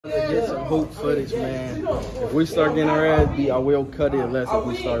Get some hoop footage, man. If we start getting our ass beat, I will cut it unless if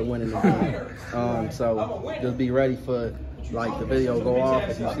we start winning the game. So just be ready for like the video go off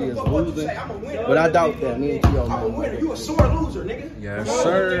if you see us losing. But I doubt that. Me and Gio, I'm a winner. You a sore loser, nigga. Yes,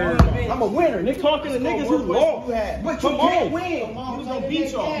 sir. I'm a winner. Nigga talking to niggas who lost. But you can't win. You was gonna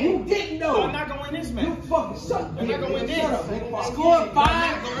beat y'all. You didn't know. I'm not gonna win this match. You fucking suck. I'm not gonna win this. Score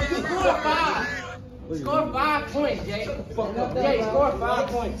 5. Score 5. Score 5 points, Jay. Jay, score 5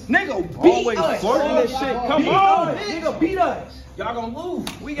 points. Nigga, beat Always us. flirting this shit. Come Beat on. us. Nigga, beat us. Y'all gonna lose.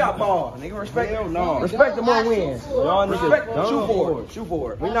 We got ball. Nigga, respect Hell no. Respect the more wins. Y'all Respect niggas shoot done. for it. Shoot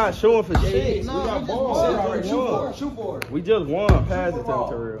for it. We not shooting for shit. We No, got we balls. just Alright, We shoot for won. it. Shoot for it. We just won. Pass it to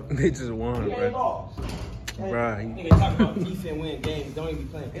Terrell. They just won, We ain't bro. lost. Right. Nigga talk about defense win games. Don't even be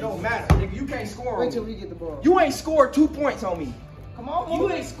playing. It don't matter. Nigga, you can't score on Wait till me. we get the ball. You ain't scored 2 points on me. Come on, You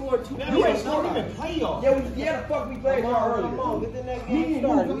ain't scored 2. You ain't scored. even playoffs. Yeah, the fuck we played y'all earlier. Come on, get the next Me and game you,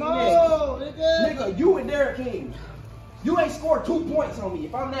 started. come Come on. on, nigga. Nigga, you and Derek King. You ain't scored 2 points on me.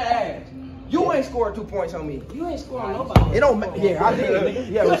 If I'm that ass, you ain't scored 2 points on me. You ain't scoring nobody. It don't matter. Yeah, I did,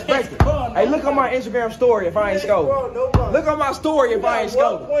 nigga. Yeah, respect it. Hey, look on my Instagram story if I ain't scored. Look on my story if I ain't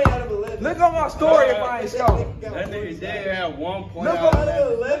scored. Look on my story if I ain't scored. That nigga did have 1 point Look out on, there.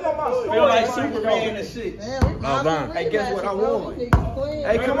 look on my story. Feel like if I ain't Superman scored. and shit. Man, Hey, guess what? I won. Hey,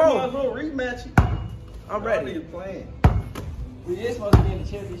 Man, come we might on. as well rematch it. I'm Y'all ready. niggas playing. We is supposed to be in the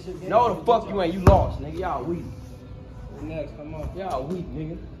championship game. No, the fuck you ain't. You lost, nigga. Y'all weak. Next, come on. Y'all weak,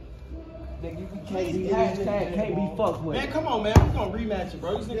 nigga. Nigga, you can't be hashtag can't be fucked with. Man, come on, man. We gonna rematch it,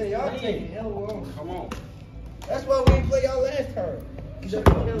 bro. These niggas Y'all playing. taking hell long. Come on. That's why we didn't play y'all last turn. Shut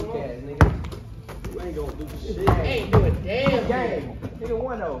up, weak ass, nigga. You ain't gonna do shit. Ain't doing damn Game. Nigga,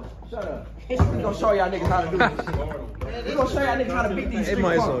 one of them. Shut up. We gonna show y'all niggas how to do this shit. We gonna show y'all niggas how to beat these They street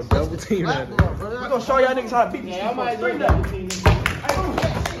might as well punks. double team that. We gonna show y'all niggas how to beat these Yeah, I street might punks. as well Straight double up. team this. Yeah,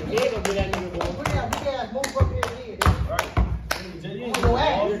 gonna be that nigga ball. We got both up here. You go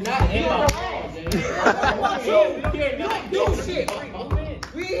ass. You're not inbound. You don't do shit.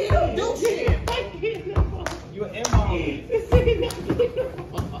 We don't do shit. You an inbound.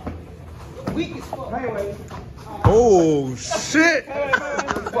 Weak as fuck. Paidway. Oh, shit.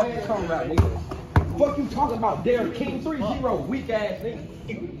 Fuck you talking about, nigga? Fuck you talking about? Derek King 3-0, weak ass nigga.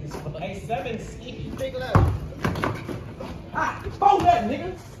 Hey, 7-6. Big left. Ah, expose that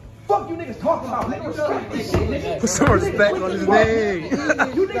nigga. Fuck you niggas talking about, nigga. Respect this shit, nigga. Put some respect on his name. You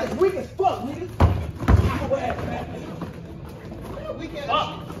niggas weak as fuck, nigga. Weak as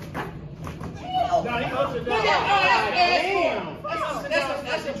Fuck. Nah, he goes to Damn.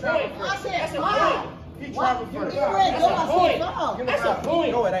 That's a point. I said five. He traveled first. That's a point. That's a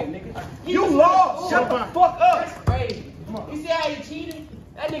point. No, it ain't, nigga. You lost. Shut the fuck up. Crazy. You see how you cheated?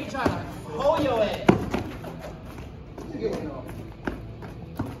 That nigga trying to hold your ass.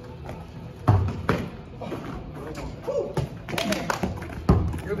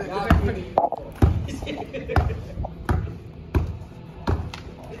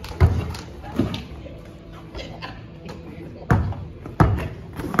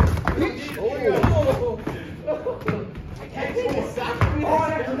 All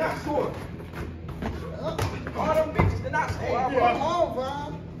that did not score. All them bitches did not score.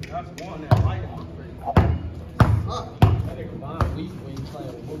 That's one that light on. That nigga mind weak when you playing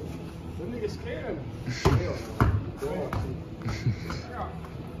with Boogie. Them niggas scared me.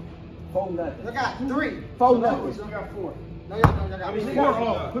 4-0. I got 3. 4-0. I got 4. No, y'all got I mean, three.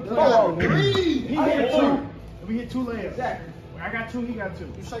 4-0. Put I 4 got on. 3. He hit 2. We hit 2 layers. Exactly. I got 2, he got 2.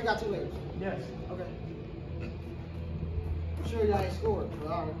 You sure you got 2 layers? Yes. Okay. I'm sure y'all ain't scored.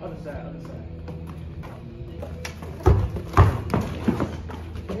 But all right. Other side, other side.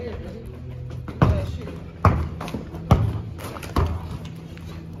 Here, nigga. That shit.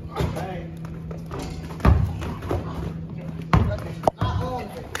 Bang. Not all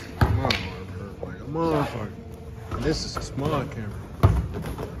of it. Motherfucker, like a motherfucker. This is a small camera.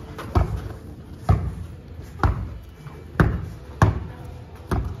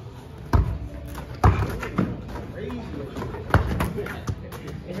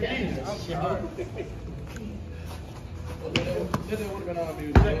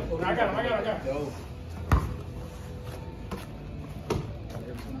 I got him.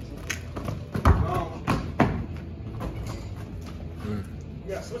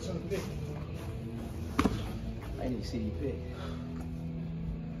 You gotta switch on the pick. I need to see you pick.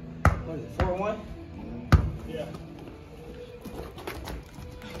 What is it, 4-1? Yeah.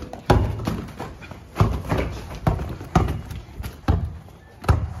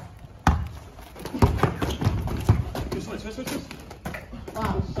 Switch.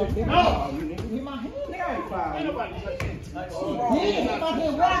 Wow. No! Get my hand. Nigga, I ain't foul. Ain't nobody touching. Yeah, get my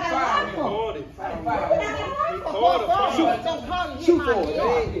hand. What I Shoot for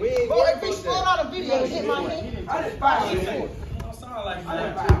it. Bro, if we slow down the video and hit my head, I just fired you.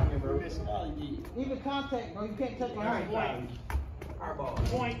 even contact, bro, you can't touch my hand.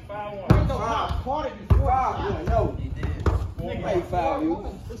 .51. Part of you, 5. No. Hey, foul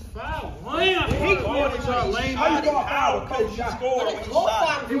you. It's foul. Damn, he caught it, y'all lame. How you gonna foul a coach shot?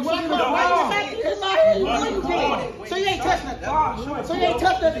 So you ain't touching nothing. So you ain't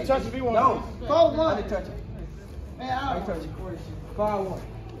touching nothing. Touch if he wants. No. 4-1. I didn't touch it. Man, I ain't touch it. 5-1.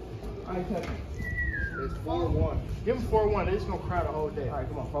 I ain't touch it. It's 4-1. Give him 4-1. They're just gonna cry the whole day. All right,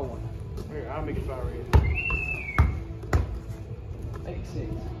 come on, 4-1. Here, I'll make it foul right here. 86.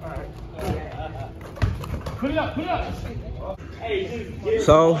 All right. Put it up.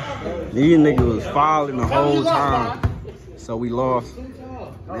 So, these niggas was fouling the whole time. So we lost.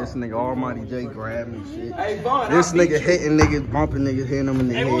 This nigga Almighty J grabbing shit. Hey, Vaughn, This nigga hitting niggas, bumping niggas, hitting them in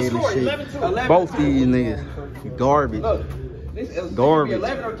the head and shit. Both these niggas garbage. Look, this is Garbage.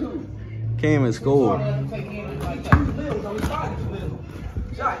 11 or 2. Can't even score.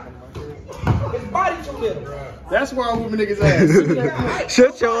 His body too little. That's why I'm whooping niggas' ass.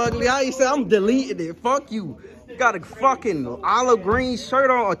 Shut your ugly eye. You say I'm deleting it. Fuck you. You got a fucking olive green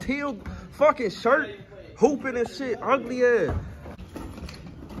shirt on, a teal fucking shirt, hooping and shit. Ugly ass.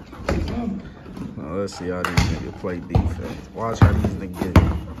 Now let's see how these niggas play defense. Watch how these niggas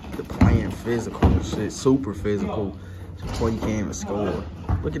get playing physical and shit, super physical. Before you can't even score.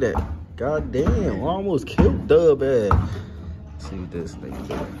 Look at that. God damn, I almost killed Dub ass. Let's see what this nigga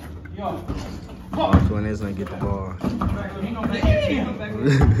doing. Watch when this nigga get the ball.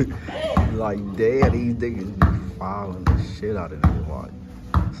 Like, damn, these niggas be fouling the shit out of niggas. Watch.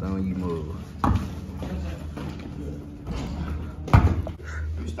 So when you move.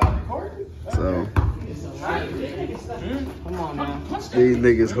 So, these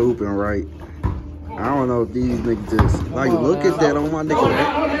niggas hooping right. I don't know if these niggas just, like, look at that on my nigga.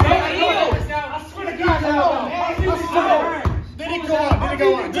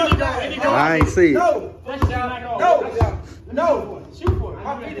 I ain't see it. No. Shoot for it.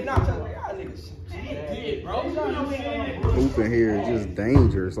 My feet did not touch me. Y'all niggas. Hooping here is just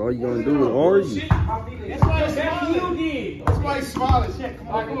dangerous. All you gonna do is argue. That's why he's smiling. Shit, come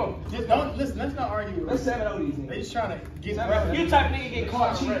on. Just don't listen. Let's not argue. Let's 7-0 these niggas. They just trying to get. You type of nigga get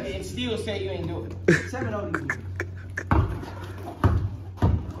caught cheating and still say you ain't do it. 7-0 these niggas.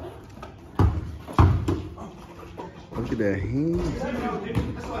 Look at that hand.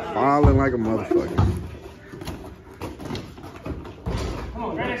 Falling like a motherfucker. Come on,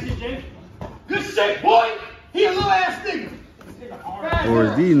 grab that shit, Jay. Good shit, boy. He a little ass nigga. Or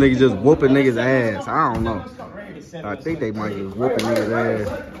is these niggas just whooping niggas' ass? I don't know. I think they might just whooping niggas' ass.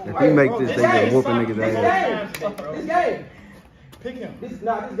 If he make this, they just whooping niggas' ass. This game. Pick him. This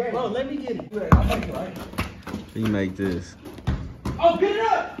game. Bro, let me get it. He make this. Oh, get it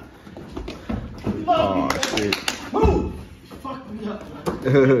up. Oh, shit. Move. Fuck me up.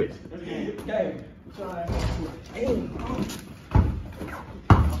 Game.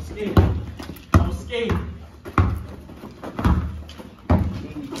 I'm scared.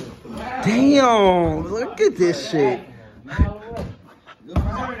 Damn, look at this shit.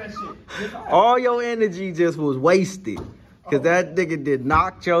 All your energy just was wasted. Cause that nigga did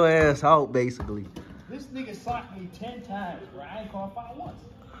knock your ass out, basically. This nigga socked me 10 times, bro. I ain't called foul once.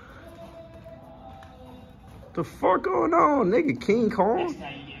 The fuck going on, nigga? King Kong? Next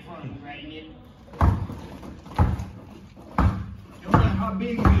time you get front of me, right, nigga. Don't matter how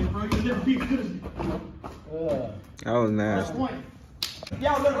big you is, bro. You'll never be good as me. That was nasty.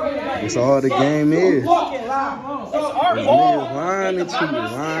 Y'all look at That's all the game is. fucking live. Niggas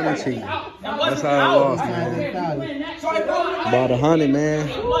lying and cheating. That's how I lost, man. About 100, man.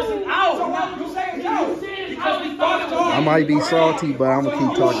 I might be salty, but I'm gonna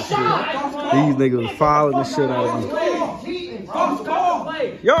keep talking shit. These niggas was fouling the shit out of me.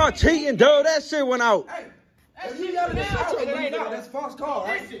 Y'all cheating, dude. That shit went out. That's false call,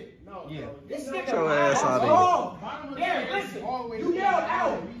 right? Yeah. Get your ass out of You yelled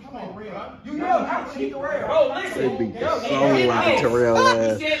out. You yelled out. Keep the rail. here. They be so like Terrell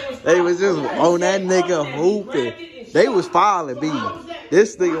ass. They was just on that nigga hooping. They was fouling, B.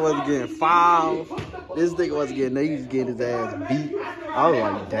 This nigga wasn't getting fouled. This nigga wasn't getting, he was getting his ass beat. I was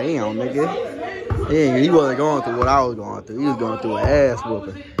like, damn, nigga. Yeah, he wasn't going through what I was going through. He was going through an ass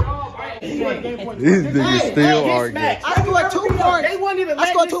whooping. These niggas still arguing. I scored 2 points. They wouldn't even I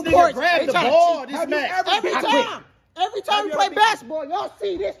let scored this 2 nigga points. grab the ball this match. Every time. Every time we play basketball, y'all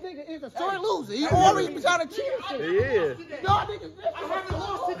see this nigga is a sore loser. He always be trying to cheat and shit. Yeah. Y'all niggas, I haven't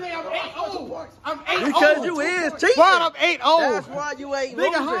lost today. I'm 8-0. I'm 8-0. Because you is cheating. Fine, I'm 8-0. That's why you ain't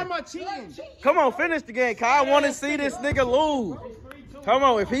Nigga, how losing. am I cheating? Come on, finish the game, Kyle. I want to see this nigga lose. Come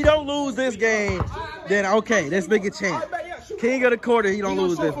on, if he don't lose this game, then okay, this nigga champ. King of the quarter, he don't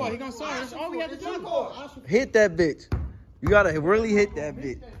lose this He one. gonna score. That's all we have to do. Hit that bitch. You gotta really hit that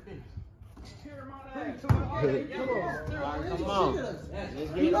bitch. come on.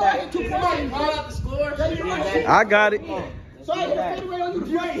 You know I hit 2 points. Call out the score. I got it. So I hit a fadeaway on you.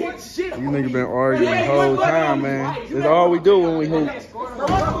 You ain't hit shit. You niggas been arguing the whole time, man. That's all we do when we hoop. Hey,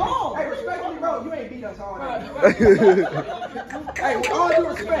 respectfully, bro, you ain't beat us all day. Hey, with all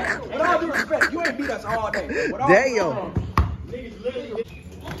due respect, you ain't beat us all day. With all Damn.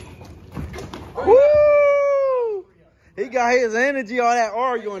 Woo! He got his energy, all that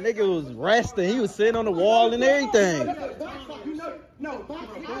arguing. Nigga was resting. He was sitting on the wall and everything.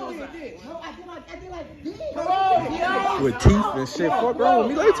 With teeth and shit. Fuck wrong with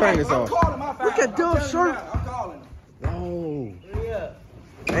me. Let me turn this off. Look at Dub's shirt. I'm calling. Oh.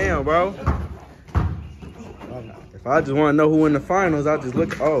 Damn, bro. If I just want to know who in the finals, I just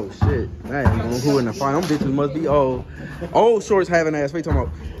look. Oh, shit. I ain't know who in the finals. Them bitches must be old. Old shorts having ass. What you talking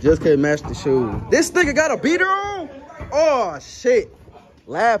about? Just can't match the shoes. This nigga got a beater on? Oh, shit.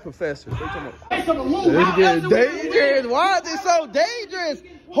 Lab professor. What you talking about? It's getting dangerous. Why is it so dangerous?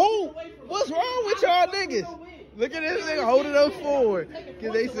 Who? What's wrong with y'all niggas? Look at this nigga holding up forward.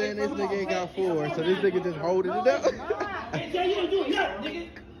 Because they saying this nigga ain't got 4. So this nigga just holding it up.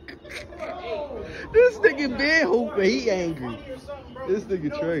 This nigga been hooping. He angry. This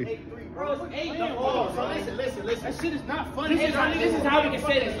nigga Trey. Listen. That shit is not funny. This is how we can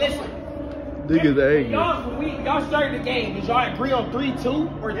say this. Listen. Niggas angry. Y'all started the game. Did y'all agree on 3-2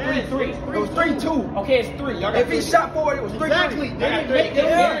 or 3-3? It was 3-2. Okay, it's 3. Y'all got If he shot forward, it was 3-3. Exactly.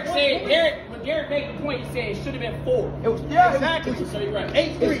 Derek when Derek made the point, he said it should have been 4. It was Exactly. So you're right.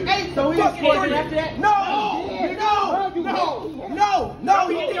 8-3. So he scored after that? No,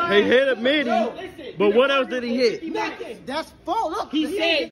 he didn't. He hit a midi, but what else did he hit? That's 4. Look. He said